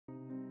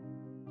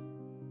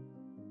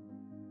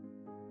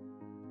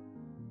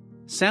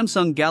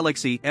Samsung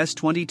Galaxy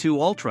S22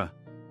 Ultra.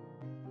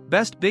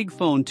 Best Big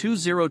Phone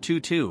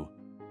 2022.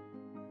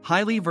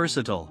 Highly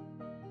versatile.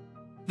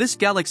 This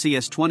Galaxy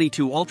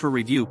S22 Ultra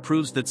review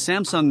proves that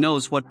Samsung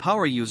knows what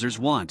power users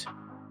want.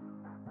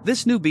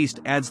 This new beast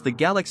adds the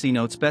Galaxy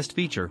Note's best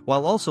feature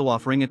while also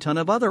offering a ton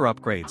of other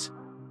upgrades.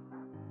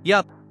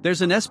 Yup,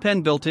 there's an S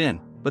Pen built in,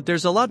 but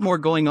there's a lot more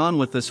going on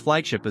with this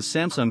flagship as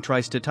Samsung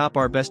tries to top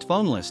our best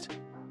phone list.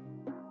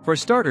 For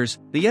starters,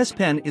 the S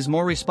Pen is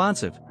more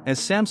responsive, as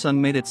Samsung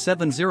made it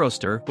 7.0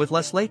 stir with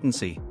less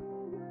latency.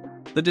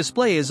 The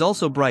display is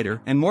also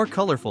brighter and more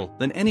colorful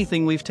than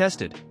anything we've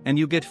tested, and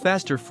you get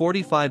faster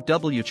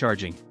 45W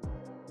charging.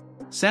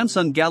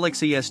 Samsung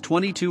Galaxy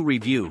S22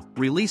 review,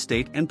 release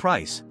date and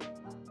price.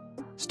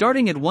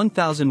 Starting at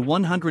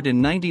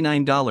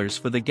 $1,199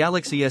 for the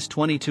Galaxy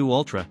S22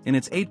 Ultra in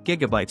its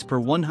 8GB per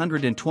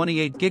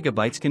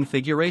 128GB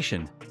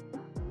configuration.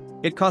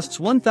 It costs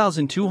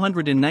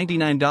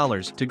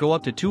 $1,299 to go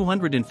up to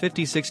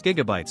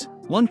 256GB,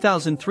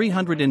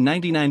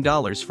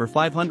 $1,399 for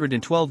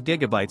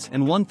 512GB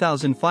and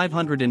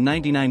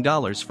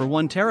 $1,599 for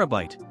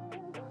 1TB.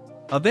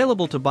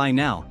 Available to buy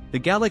now, the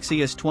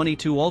Galaxy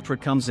S22 Ultra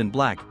comes in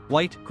black,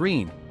 white,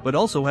 green, but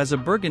also has a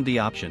burgundy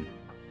option.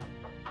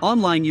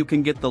 Online you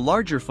can get the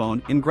larger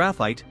phone in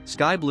graphite,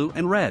 sky blue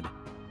and red.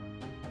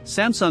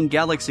 Samsung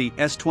Galaxy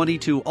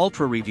S22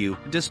 Ultra review,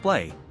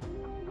 display.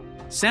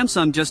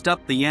 Samsung just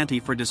upped the ante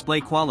for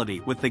display quality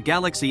with the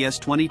Galaxy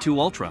S22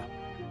 Ultra.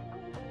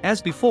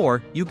 As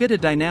before, you get a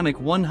dynamic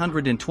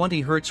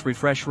 120Hz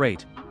refresh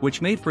rate,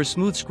 which made for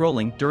smooth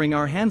scrolling during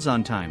our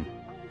hands-on time.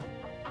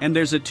 And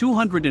there's a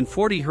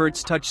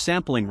 240Hz touch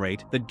sampling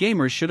rate that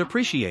gamers should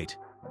appreciate.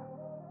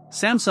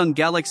 Samsung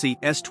Galaxy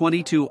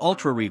S22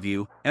 Ultra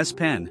review, S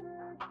Pen.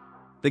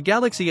 The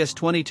Galaxy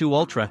S22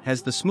 Ultra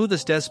has the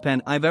smoothest S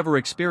Pen I've ever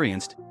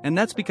experienced, and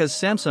that's because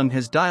Samsung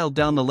has dialed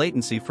down the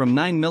latency from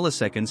 9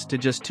 milliseconds to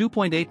just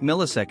 2.8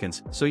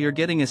 milliseconds, so you're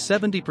getting a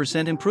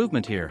 70%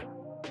 improvement here.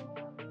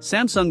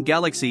 Samsung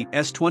Galaxy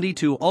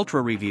S22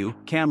 Ultra review,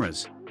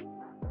 cameras.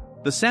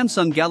 The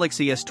Samsung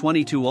Galaxy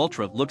S22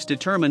 Ultra looks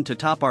determined to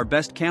top our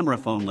best camera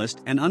phone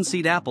list and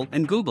unseat Apple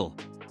and Google.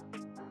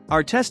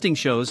 Our testing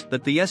shows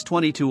that the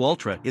S22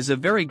 Ultra is a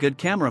very good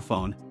camera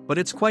phone, but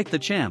it's quite the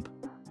champ.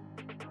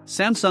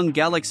 Samsung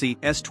Galaxy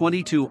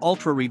S22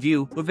 Ultra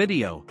review,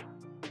 video.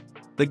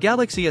 The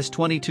Galaxy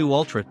S22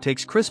 Ultra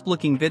takes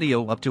crisp-looking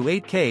video up to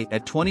 8K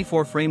at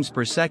 24 frames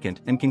per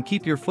second and can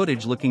keep your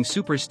footage looking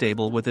super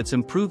stable with its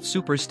improved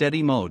Super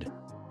Steady mode.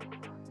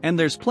 And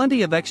there's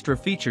plenty of extra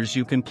features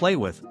you can play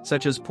with,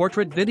 such as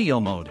portrait video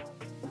mode.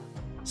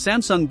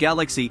 Samsung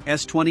Galaxy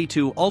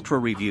S22 Ultra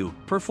review,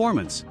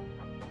 performance.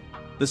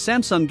 The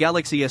Samsung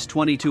Galaxy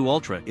S22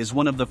 Ultra is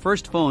one of the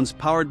first phones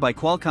powered by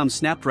Qualcomm's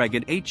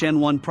Snapdragon 8 Gen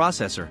 1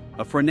 processor,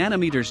 a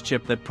 4nm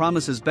chip that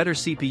promises better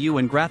CPU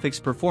and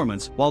graphics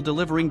performance while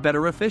delivering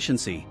better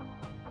efficiency.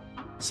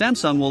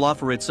 Samsung will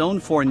offer its own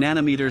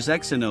 4nm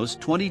Exynos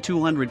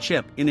 2200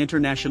 chip in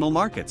international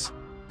markets.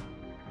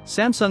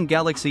 Samsung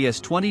Galaxy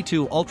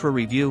S22 Ultra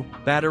review,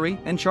 battery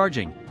and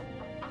charging.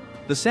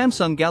 The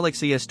Samsung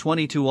Galaxy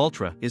S22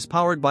 Ultra is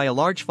powered by a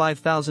large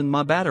 5000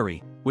 mAh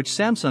battery, which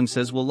Samsung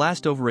says will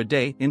last over a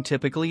day in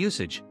typical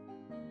usage.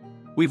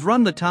 We've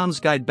run the Tom's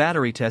Guide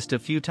battery test a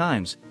few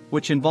times,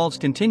 which involves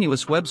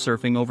continuous web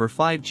surfing over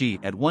 5G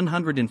at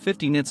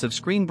 150 nits of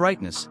screen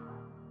brightness.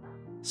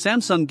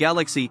 Samsung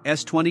Galaxy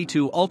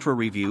S22 Ultra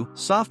review,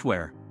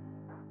 software.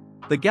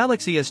 The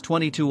Galaxy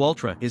S22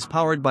 Ultra is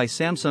powered by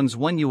Samsung's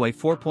One UI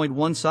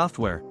 4.1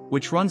 software,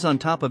 which runs on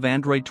top of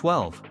Android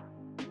 12.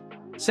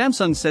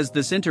 Samsung says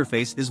this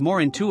interface is more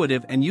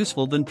intuitive and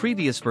useful than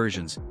previous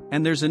versions,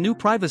 and there's a new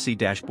privacy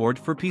dashboard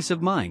for peace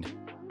of mind.